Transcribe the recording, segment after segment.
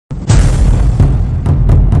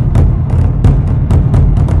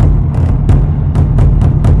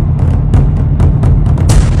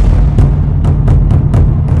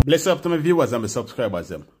Bless up to my viewers and my subscribers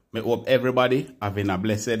them. I hope everybody having a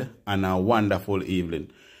blessed and a wonderful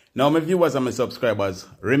evening. Now my viewers and my subscribers,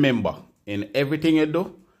 remember, in everything you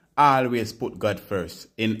do, always put God first.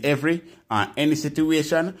 In every and any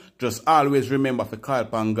situation, just always remember to call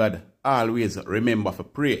upon God. Always remember to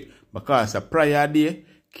pray. Because a prayer day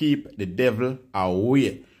keep the devil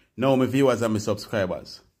away. Now my viewers and my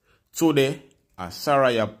subscribers, today a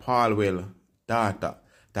Sarayah Paulwell daughter,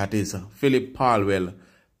 that is Philip Paulwell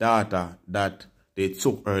daughter, that they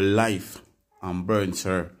took her life and burnt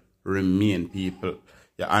her remain, people.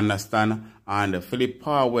 You understand? And Philip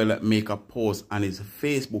Paulwell make a post on his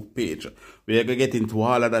Facebook page. We're going to get into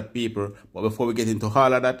all of that, people. But before we get into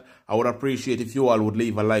all of that, I would appreciate if you all would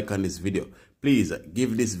leave a like on this video. Please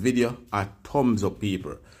give this video a thumbs up,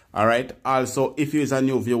 people. Alright, also if you is a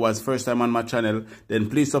new viewer, first time on my channel, then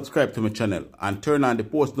please subscribe to my channel and turn on the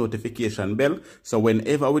post notification bell, so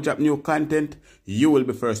whenever we drop new content, you will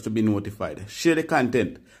be first to be notified. Share the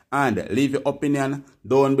content and leave your opinion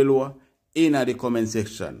down below in the comment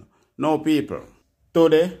section. Now people,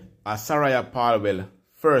 today a Sarayah Paulwell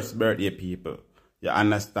first birthday, people. You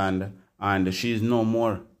understand? And she's no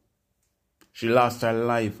more. She lost her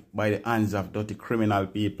life by the hands of dirty criminal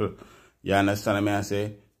people. You understand me? I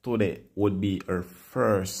say today would be her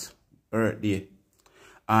first birthday.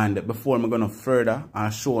 And before I'm going to further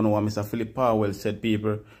and show you what Mr. Philip Paulwell said,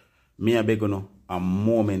 people, me I beg you a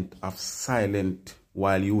moment of silence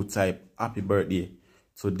while you type happy birthday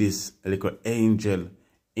to this little angel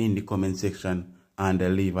in the comment section and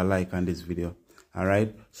leave a like on this video.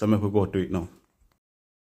 Alright, so we go to it now.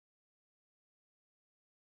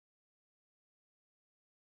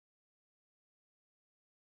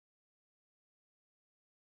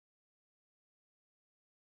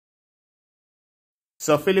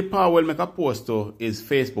 So Philip Paulwell make a post to his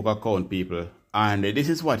Facebook account, people, and this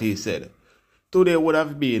is what he said. Today would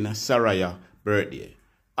have been Sarayah's birthday.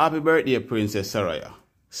 Happy birthday, Princess Sarayah.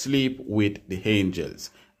 Sleep with the angels.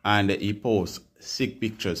 And he posts 6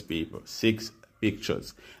 pictures, people. 6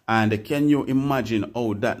 pictures. And can you imagine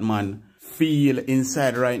how that man feel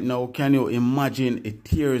inside right now? Can you imagine the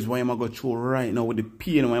tears why am I go through right now, with the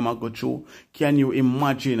pain why am I go through? Can you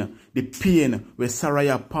imagine the pain with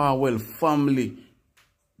Sarayah Paulwell family,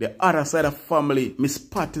 the other side of family, Miss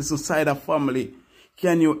Pattinson's side of family?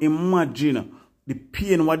 Can you imagine the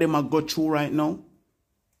pain what them go through right now?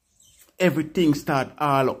 Everything start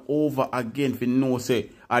all over again for no say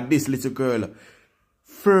at this little girl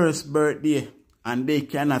first birthday, and they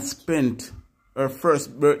cannot spend her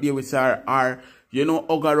first birthday with her, you know,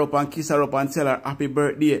 hug her up and kiss her up and tell her happy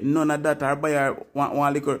birthday. None of that. Or buy her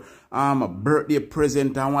one little birthday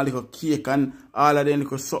present and one little cake and all of them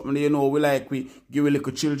little something, you know, we give a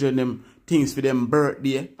little children them things for them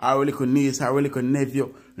birthday, our little niece, our little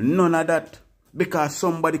nephew. None of that. Because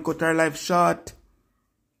somebody cut her life short.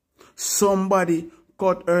 Somebody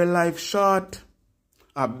cut her life short.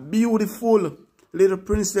 A beautiful little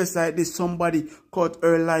princess like this, somebody cut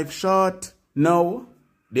her life short. Now,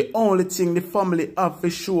 the only thing the family have for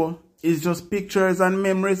sure is just pictures and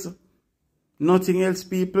memories. Nothing else,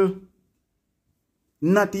 people.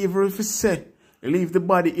 Not even if you say, leave the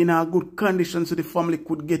body in a good condition so the family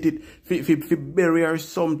could get it, for bury or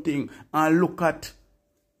something and look at.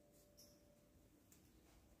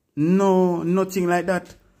 No, nothing like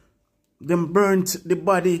that. Them burnt the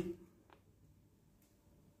body.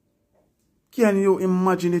 Can you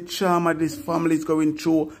imagine the trauma this family is going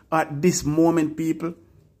through at this moment, people?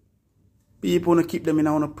 People want to keep them in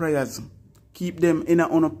our prayers. Keep them in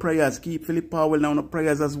our prayers. Keep Philip Paulwell in our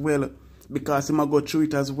prayers as well. Because he might go through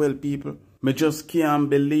it as well, people. Me just can't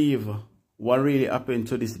believe what really happened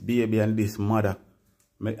to this baby and this mother.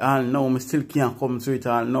 I know me still can't come through it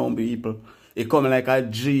all now, people. It come like a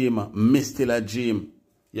dream. Me still a dream.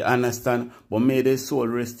 You understand? But may their soul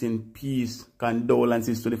rest in peace.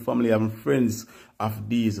 Condolences to the family and friends of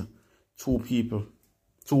these 2 people.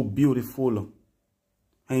 2 beautiful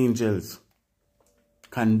angels.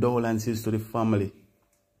 Condolences to the family.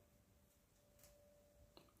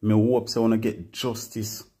 Me hope I want to get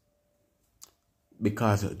justice.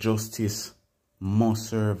 Because justice must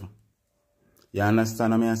serve. You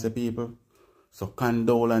understand what I say, people? So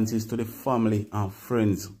condolences to the family and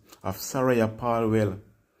friends of Sarayah Paulwell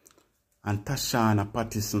and Tashana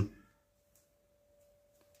Pattison.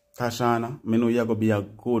 Tashana, I know you're going to be a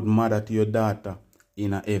good mother to your daughter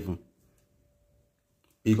in heaven.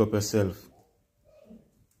 Pick up yourself.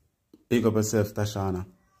 Pick up yourself, Tashana.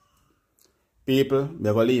 People,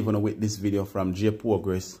 we're going to leave with this video from J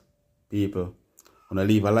Progress. People, I'm going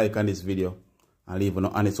to leave a like on this video and leave an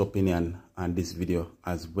honest opinion on this video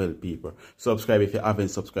as well, people. Subscribe if you haven't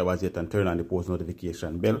subscribed as yet and turn on the post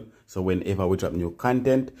notification bell so whenever we drop new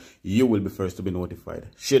content, you will be first to be notified.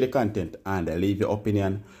 Share the content and leave your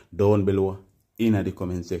opinion down below in the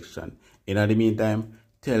comment section. In the meantime,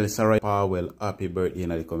 tell Sarayah Paulwell happy birthday in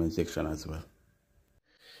the comment section as well.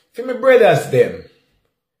 For my brothers them,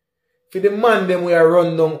 for the man them we are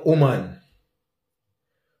run down woman.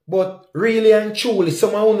 But really and truly,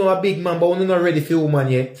 some of you know a big man, but you not ready for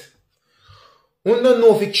woman yet. You don't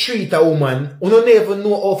know if you treat a woman. You don't never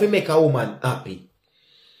know how to make a woman happy.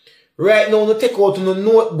 Right now, you take out your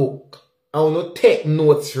notebook and you take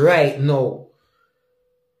notes right now.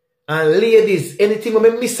 And ladies, anything I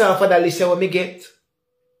miss off of that list what me get,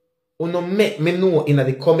 you make me know in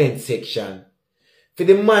the comment section. For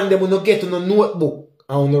the man, them you get on a notebook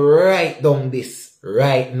and you write down this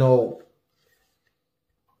right now.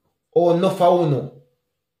 Oh, no for uno.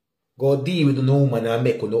 Go deal with no woman and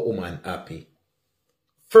make no woman happy.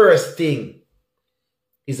 First thing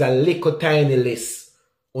is a little tiny list.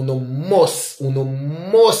 Uno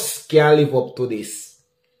must can live up to this.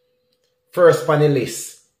 First on the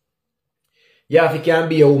list. You have to can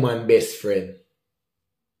be a woman's best friend.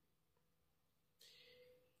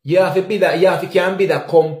 You have to can be the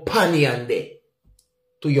companion there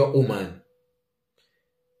to your woman.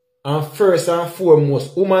 And first and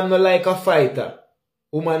foremost, woman not like a fighter.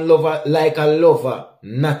 Woman lover like a lover,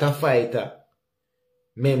 not a fighter.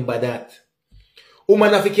 Remember that.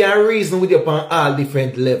 Woman have to can reason with you upon all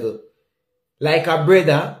different levels. Like a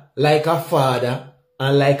brother, like a father,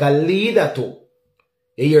 and like a leader too.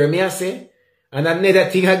 You hear me I say? And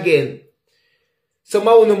another thing again. Some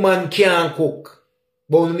of you man can't cook.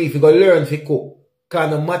 But you need to go learn to cook.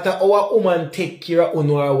 Because no matter how a woman take care of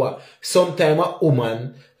you or what, sometimes a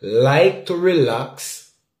woman like to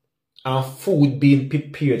relax and food being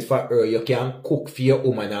prepared for her. You can cook for your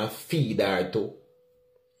woman and feed her too.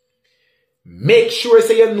 Make sure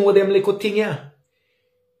so you know them little things. Yeah.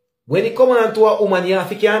 When it comes on to a woman, you have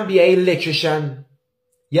to can be an electrician.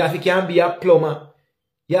 You have to can be a plumber.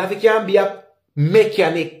 You have to can be a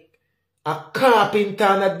mechanic, a carpenter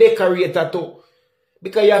and a decorator too.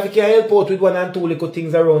 Because you have to can help out with one and two little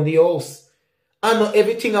things around the house. And not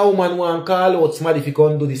everything a woman want call out somebody if you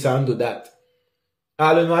can do this and do that.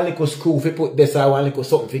 All you know one little screw if you put this or one little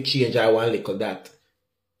something if you change or one little that.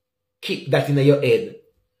 Keep that in your head.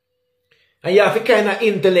 And you have to kind of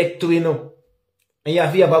intellect too, you know. And you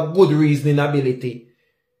have to have a good reasoning ability.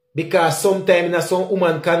 Because sometimes in some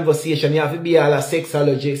woman conversation, you have to be a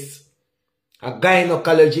sexologist, a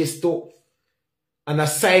gynecologist too, and a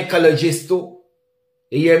psychologist too.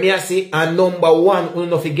 You hear me I say? And number one, you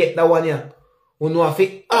don't forget that one here. You have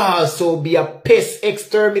to also be a pest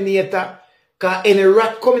exterminator. Because any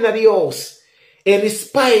rat coming at the house, any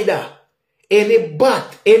spider, any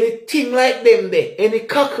bat, anything like them there, any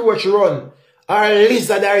cockroach run, or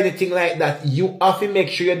lizard or anything like that, you have to make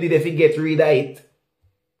sure you did if you get rid of it.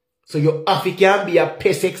 So you have to can be a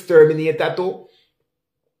pest exterminator too.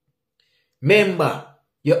 Remember,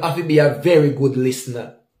 you have to be a very good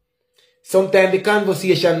listener. Sometimes the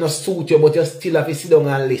conversation not suit you, but you still have to sit down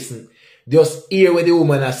and listen. Just hear what the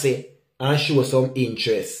woman has say and show some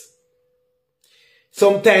interest.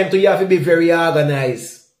 Sometimes you have to be very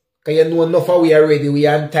organized. Because you know enough of we are ready, we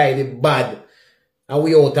are untidy, bad, and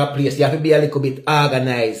we out of place. You have to be a little bit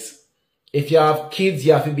organized. If you have kids,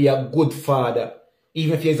 you have to be a good father.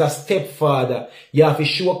 Even if you're a stepfather, you have to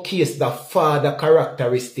showcase the father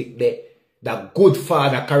characteristic there. The good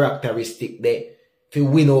father characteristic there. To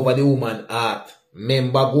win over the woman heart.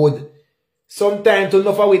 Remember good. Sometimes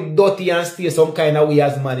enough of we dirty and stay some kind of way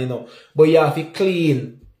as man, you know. But you have to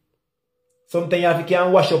clean. Sometimes you have to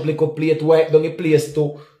can wash up like a plate, wipe down the place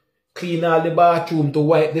to clean all the bathroom, to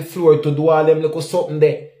wipe the floor, to do all them little something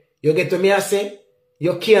there. You get to me I say?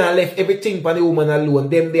 You can't left everything for the woman alone.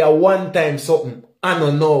 Them they are one time something. I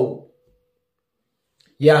don't know.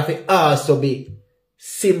 You have to also be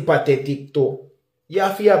sympathetic too. You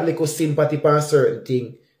have to have little sympathy for a certain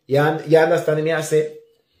thing. You understand me I say?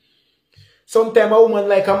 Sometimes a woman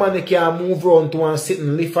like a man can move around to and sit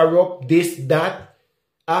and lift her up, this, that.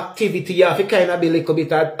 Activity, you have to kind of be a little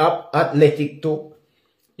bit athletic too.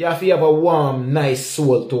 You have to have a warm, nice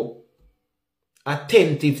soul too.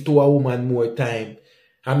 Attentive to a woman more time.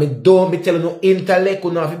 And me don't be telling no intellect,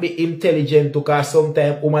 you have to be intelligent too, because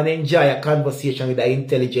sometimes woman enjoy a conversation with an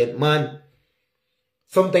intelligent man.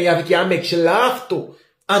 Sometimes you have to make she laugh too.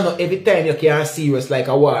 And not every time you can serious like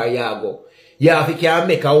a warrior go. You have to can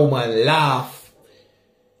make a woman laugh.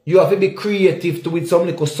 You have to be creative too with some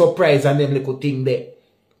little surprise and them little thing there.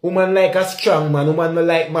 Woman like a strong man. Woman no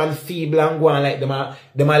like man feeble and go on like them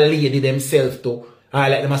a lady themselves too. Or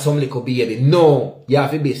like them a some little baby. No. You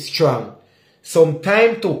have to be strong.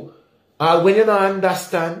 Sometime too. When you don't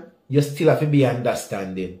understand, you still have to be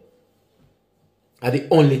understanding. And the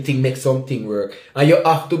only thing makes something work. And you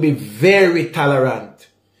have to be very tolerant.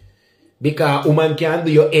 Because woman can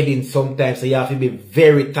do your heading sometimes. So you have to be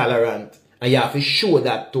very tolerant. And you have to show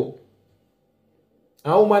that too.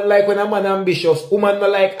 And woman like when a man ambitious. Woman no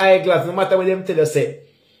like eyeglass. No matter what them tell you say.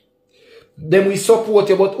 Them we support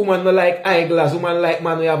you, but woman no like eyeglass. Woman like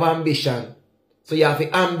man who have ambition. So you have to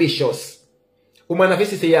be ambitious. Woman have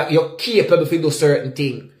to say you're capable to do certain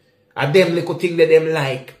things. And them little thing that them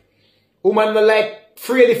like. Woman no like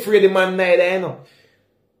free man neither, you know.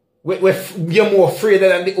 You're more afraid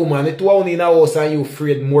than the woman. The two only in a house and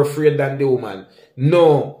you more afraid than the woman.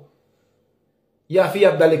 No. You have to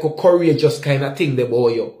have that little courageous kind of thing there,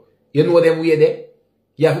 boy. You know them way there?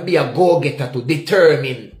 You have to be a go-getter to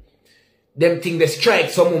determine. Them thing they strike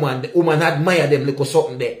some woman. The woman admire them little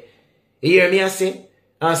something there. You hear me I say?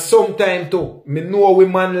 And sometime too, me know we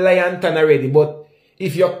man lie and turn already, but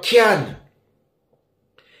if you can,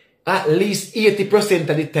 at least 80%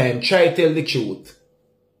 of the time, try to tell the truth.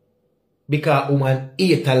 Because woman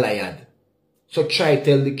hate a liar. So try to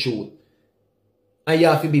tell the truth. And you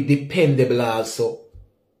have to be dependable also.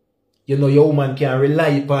 You know, your woman can rely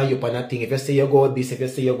upon you upon a thing. If you say you go this, if you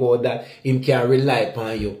say you go that, him can rely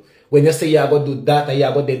upon you. When you say you go do that, or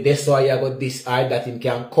you go do this, or you go this, or that, him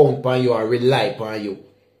can count upon you and rely upon you.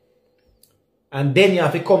 And then you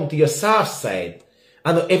have to come to your soft side.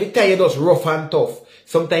 And every time you just rough and tough,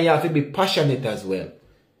 sometimes you have to be passionate as well.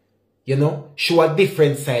 You know, show a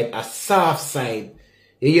different side, a soft side.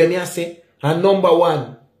 You hear me I say? And number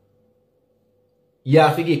one, you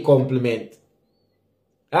have to give compliment.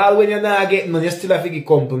 All when you're not getting none, you still have to give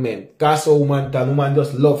compliment. Because a woman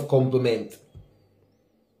just love compliment.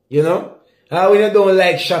 You know? All when you don't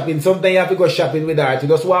like shopping, sometimes you have to go shopping with her. You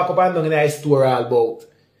just walk up and down in a store all about.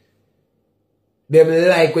 Them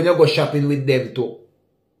like when you go shopping with them too.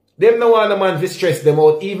 Them no want a man to stress them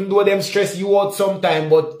out, even though them stress you out sometime,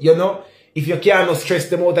 but you know, if you can't stress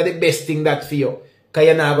them out, that's the best thing that for you. Because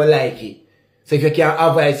you're not going to like it. So if you can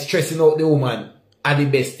avoid stressing out the woman, that's the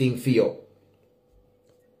best thing for you.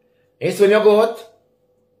 And so when you go out,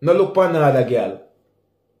 no look for another girl.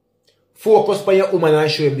 Focus on your woman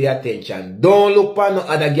and show him the attention. Don't look for no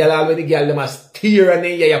other girl, all when the girl them a steer and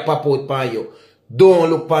then you pop out for you.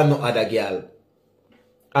 Don't look for no other girl.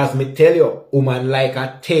 As me tell you, woman like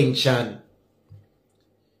attention.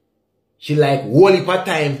 She like whole heap of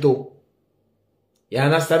time too. You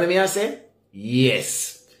understand me I say?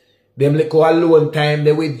 Yes. Them little alone time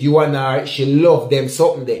they with you and her, she love them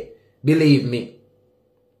something there. Believe me.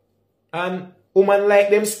 And woman like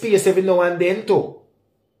them space every now and then too.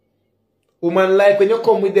 Woman like when you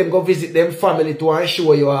come with them, go visit them family too and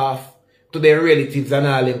show you off to their relatives and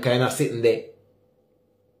all them kind of sitting there.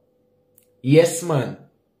 Yes man.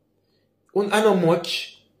 I know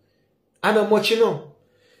much. I know much, you know.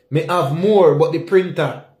 May have more, but the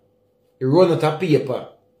printer, it run out of paper.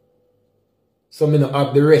 So me not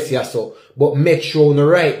have the rest here, so. But make sure you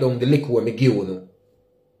write down the liquid me give you.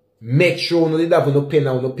 Make sure you don't have no pen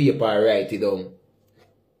and no paper and write it down.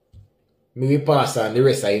 Me will pass on the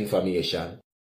rest of the information.